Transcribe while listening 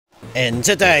In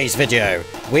today's video,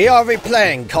 we are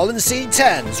replaying Colin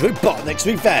C10's Robotnik's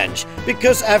Revenge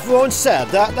because everyone said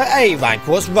that the A rank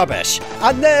was rubbish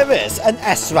and there is an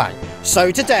S rank.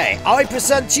 So today, I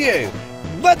present to you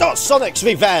Redhotsonic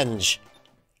Revenge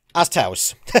as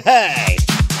Tails. Hey!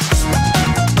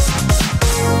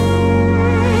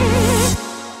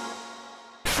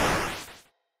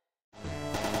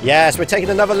 Yes, we're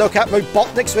taking another look at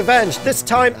Robotnik's Revenge, this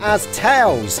time as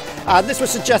Tails. And this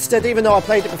was suggested even though I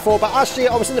played it before, but actually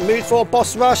I was in the mood for a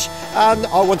boss rush and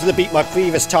I wanted to beat my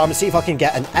previous time and see if I can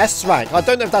get an S rank. I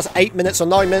don't know if that's 8 minutes or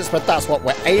 9 minutes, but that's what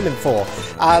we're aiming for.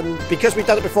 And because we've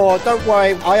done it before, don't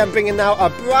worry, I am bringing out a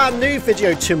brand new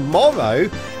video tomorrow.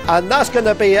 And that's going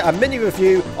to be a mini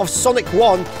review of Sonic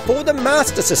 1 for the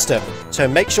Master System. So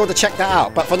make sure to check that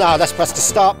out. But for now, let's press the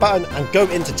start button and go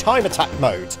into time attack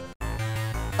mode.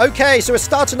 Okay, so we're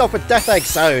starting off with Death Egg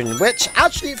Zone, which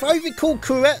actually, if I recall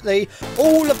correctly,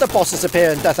 all of the bosses appear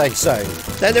in Death Egg Zone.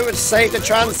 Then it would say the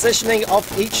transitioning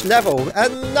of each level,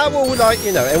 and that will, like,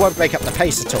 you know, it won't break up the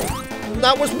pace at all.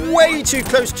 That was way too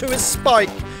close to his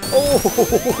spike.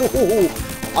 Oh,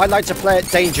 I like to play it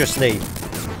dangerously.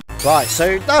 Right,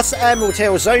 so that's Emerald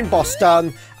Hill Zone boss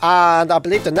done, and I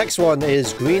believe the next one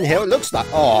is Green Hill. It looks like,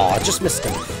 oh, I just missed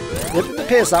him. It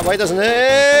appears that way, doesn't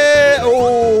it?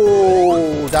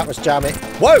 Oh, that was jammy.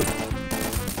 Whoa!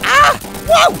 Ah!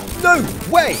 Whoa! No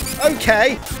way!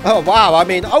 Okay. Oh, wow. I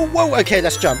mean, oh, whoa. Okay,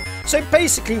 let's jump. So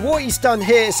basically what he's done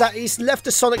here is that he's left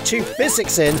the Sonic 2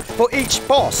 physics in for each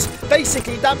boss.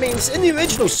 Basically, that means in the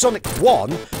original Sonic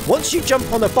 1, once you jump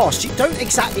on a boss, you don't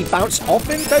exactly bounce off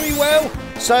him very well.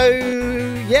 So,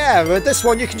 yeah, with this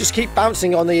one, you can just keep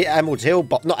bouncing on the Emerald Hill,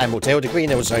 not Emerald Hill, the Green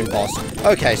Hill Zone boss.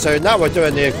 Okay, so now we're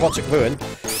doing the Aquatic Ruin.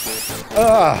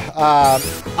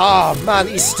 Man,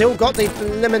 he's still got the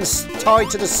lemons tied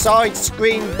to the side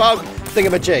screen bug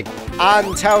thingamajig.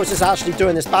 And Tails is actually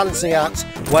doing this balancing act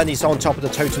when he's on top of the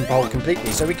totem pole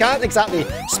completely. So we can't exactly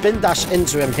spin dash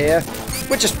into him here,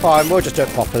 which is fine. We'll just do it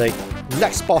properly.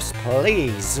 Next boss,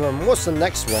 please. What's the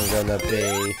next one going to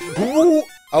be? Ooh.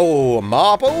 Oh,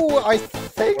 marble, I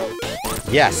think?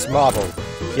 Yes, marble.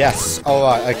 Yes. All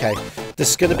right, okay.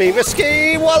 This is going to be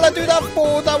risky. What will I do that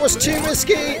for? That was too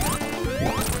risky.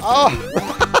 Oh,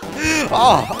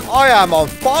 oh, I am on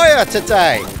fire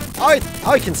today.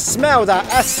 I can smell that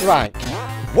S rank.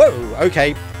 Whoa,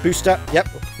 okay. Booster, yep.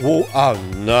 Whoa, oh,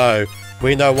 no.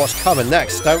 We know what's coming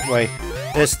next, don't we?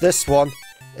 It's this one.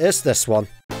 It's this one.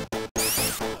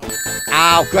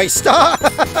 Ow, great start.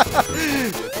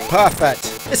 Perfect.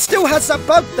 It still has that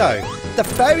bug though. The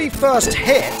very first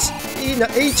hit,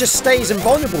 he just stays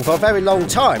invulnerable for a very long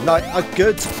time, like a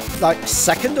good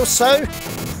second or so.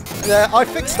 I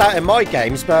fixed that in my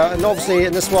games, and obviously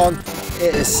in this one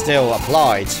it is still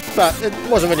applied, but it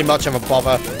wasn't really much of a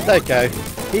bother. There you go.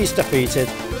 He's defeated.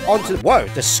 Whoa,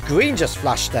 the screen just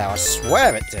flashed there. I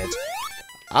swear it did.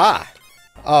 Ah.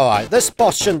 Alright, this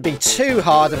boss shouldn't be too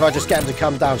hard if I just get him to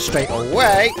come down straight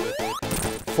away.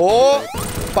 4.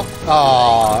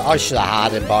 Oh, I should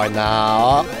have had him by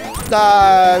now.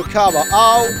 No, come on.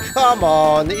 Oh, come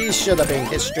on. He should have been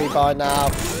history by now.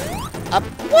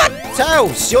 What?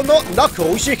 Tails, you're not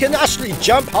Knuckles. You can actually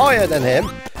jump higher than him.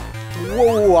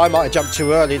 Whoa, I might have jumped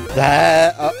too early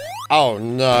there. Oh,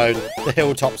 no. The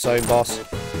Hilltop Zone boss.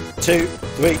 2,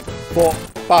 3, 4,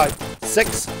 5,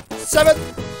 6, 7,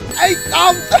 8.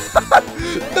 Oh,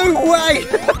 no way.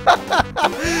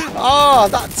 Oh,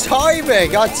 that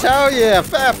timing. I tell you,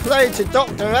 fair play to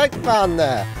Dr. Eggman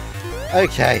there.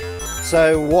 Okay,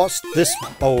 so what's this?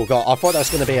 Oh, God, I thought there was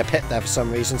going to be a pit there for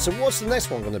some reason. So what's the next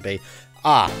one going to be?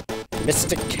 Ah,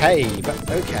 Mr. Cave.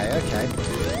 Okay, okay.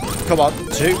 Come on,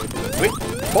 2, 3,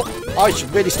 4. I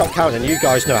should really stop counting. You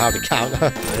guys know how to count.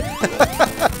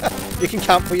 You can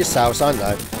count for yourselves, I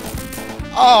know.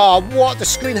 Oh, what? The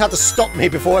screen had to stop me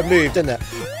before it moved, didn't it?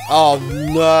 Oh,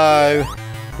 no.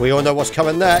 We all know what's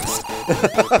coming next.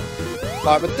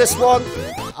 Right, with this one,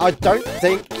 I don't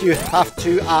think you have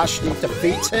to actually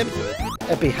defeat him.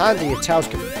 It'd be handy if Tails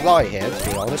could fly here, to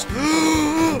be honest.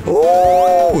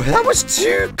 Oh, that was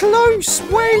too close.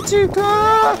 Way too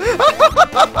close.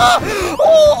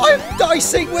 Oh, I'm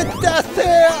dicing with death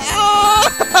here.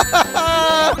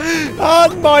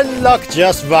 And my luck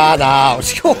just ran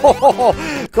out.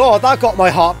 God, that got my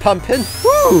heart pumping.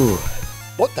 Woo.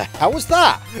 What the hell was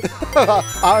that?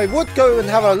 I would go and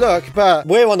have a look, but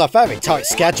we're on a very tight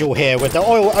schedule here with the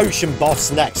Oil Ocean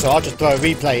boss next, so I'll just throw a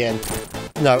replay in.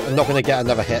 No, I'm not going to get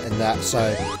another hit in that,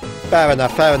 so fair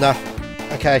enough, fair enough.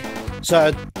 Okay,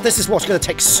 so this is what's going to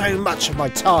take so much of my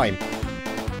time.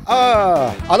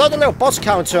 I like the little boss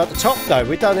counter at the top though.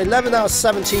 We've done 11 out of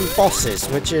 17 bosses,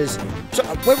 which is...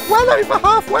 we're well over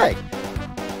halfway.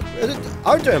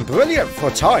 I'm doing brilliant for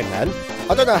a time then.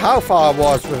 I don't know how far I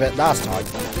was with it last time.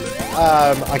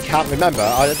 I can't remember.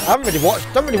 I haven't really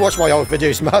don't really watch my old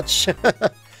videos much.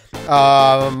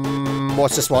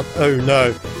 What's this one? Oh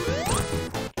no.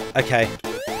 Okay.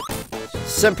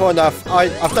 Simple enough.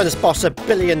 I've done this boss a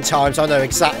billion times. I know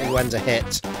exactly when to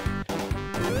hit.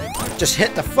 Just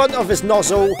hit the front of his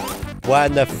nozzle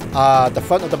when the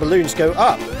front of the balloons go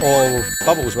up, or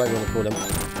bubbles, whatever you want to call them.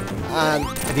 And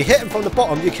if you hit him from the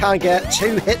bottom, you can get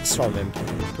 2 hits from him,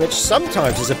 which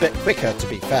sometimes is a bit quicker, to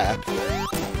be fair.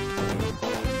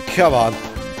 Come on.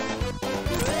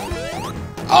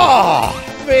 Ah,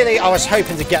 oh, really? I was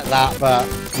hoping to get that, but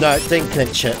no, it didn't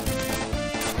clinch it.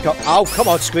 Oh, come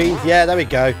on, screen. Yeah, there we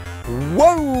go.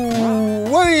 Whoa!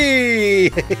 Whee!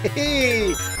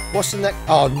 What's the next?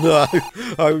 Oh no!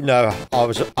 Oh no!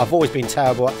 I've always been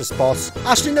terrible at this boss.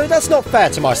 Actually, no, that's not fair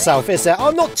to myself, is it?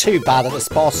 I'm not too bad at this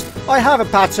boss. I have a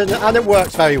pattern, and it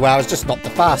works very well. It's just not the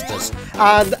fastest.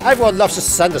 And everyone loves to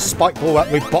send a spike ball at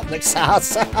Robotnik's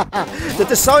ass. The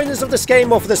designers of this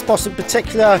game, or for this boss in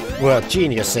particular, were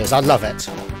geniuses. I love it.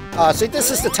 See,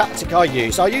 this is the tactic I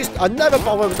use. I never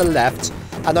bother with the left,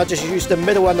 and I just use the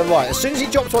middle and the right. As soon as he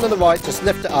drops one on the right, just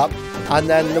lift it up. And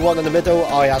then the one in the middle,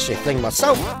 I actually fling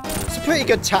myself. It's a pretty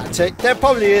good tactic. There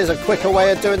probably is a quicker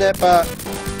way of doing it, but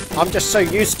I'm just so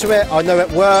used to it. I know it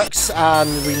works, and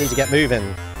we need to get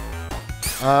moving.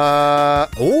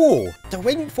 Oh, the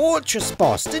Winged Fortress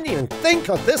boss. Didn't even think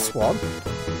of this one.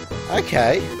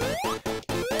 Okay.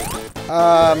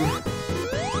 Ouch.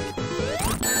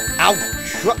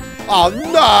 Oh,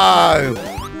 no!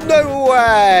 No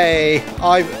way!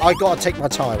 I got to take my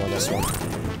time on this one.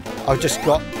 I've just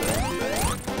got...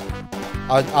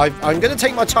 I'm going to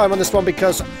take my time on this one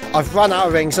because I've run out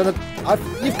of rings, and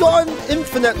you've got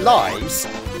infinite lives,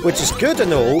 which is good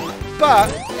and all, but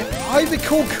if I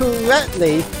recall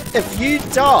correctly, if you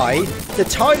die, the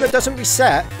timer doesn't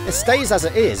reset, it stays as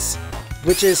it is,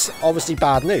 which is obviously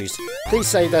bad news. Please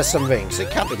say there's some rings. It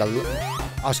can't be the...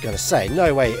 I was going to say,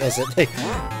 no way is it the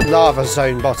lava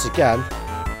zone boss again.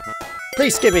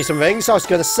 Please give me some rings, I was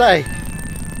going to say.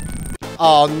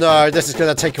 Oh no, this is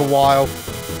going to take a while.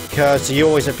 Because he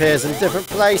always appears in different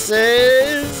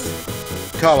places.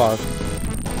 Come on.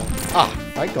 Ah,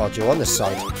 thank God you're on this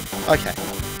side. Okay.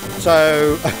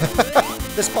 So,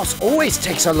 this boss always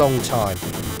takes a long time.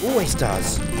 Always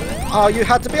does. Oh, you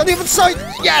had to be on the other side.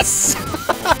 Yes!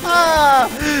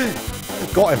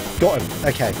 Got him.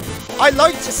 Okay. I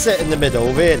like to sit in the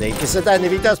middle, really, because then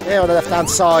if he does appear on the left-hand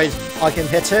side, I can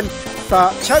hit him.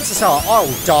 But chances are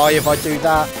I'll die if I do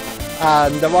that.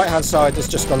 And the right-hand side is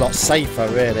just a lot safer,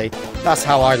 really. That's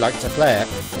how I like to play it.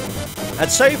 And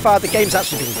so far, the game's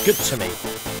actually been good to me.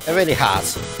 It really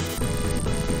has.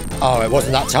 Oh, it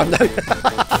wasn't that time, no.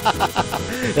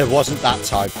 It wasn't that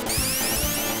time.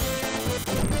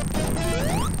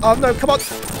 Oh, no, come on.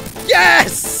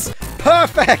 Yes!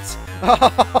 Perfect!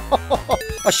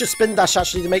 I should spin dash,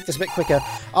 actually, to make this a bit quicker.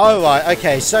 Alright,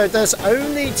 okay, so there's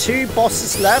only 2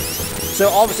 bosses left. So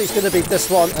obviously it's going to be this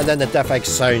one and then the Death Egg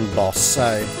Zone boss.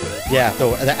 So yeah,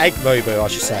 the Egg Robo, I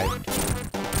should say.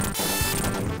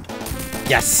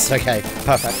 Yes, okay,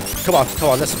 perfect. Come on,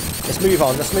 let's move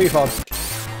on.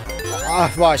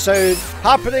 Right, so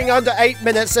happening under 8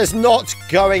 minutes is not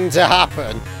going to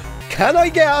happen. Can I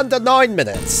get under 9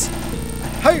 minutes?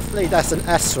 Hopefully that's an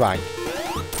S rank.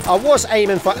 I was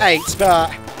aiming for 8, but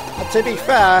to be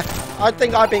fair, I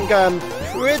think I've been going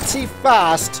pretty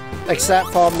fast. Except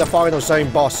from the final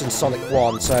zone boss in Sonic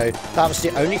 1, so that was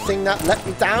the only thing that let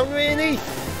me down, really.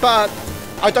 But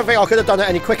I don't think I could have done it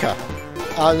any quicker.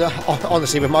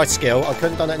 Honestly, with my skill, I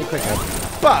couldn't have done it any quicker.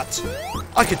 But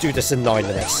I could do this in 9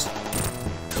 minutes.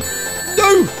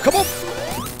 No! Come on!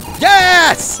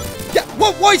 Yes! Yeah.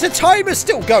 Why is the timer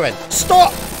still going?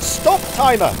 Stop! Stop,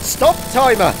 timer! Stop,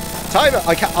 timer! Timer!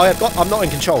 I'm not in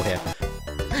control here.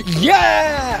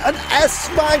 Yeah! An S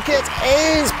rank it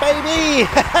is, baby!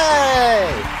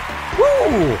 Hey!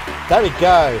 Woo! There we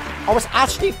go. I was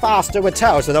actually faster with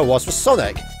Tails than I was with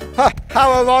Sonic. Ha!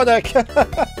 How ironic!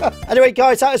 Anyway,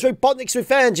 guys, that is Robotnik's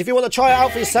Revenge. If you want to try it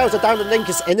out for yourselves, the download link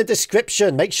is in the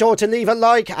description. Make sure to leave a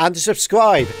like and to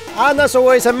subscribe. And as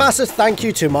always, a massive thank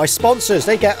you to my sponsors.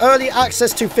 They get early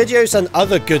access to videos and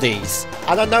other goodies.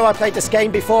 And I know I played this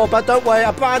game before, but don't worry,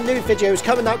 a brand new video is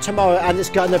coming out tomorrow, and it's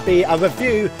going to be a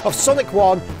review of Sonic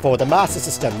 1 for the Master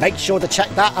System. Make sure to check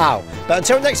that out. But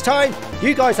until next time,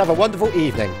 you guys have a wonderful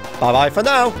evening. Bye-bye for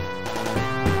now.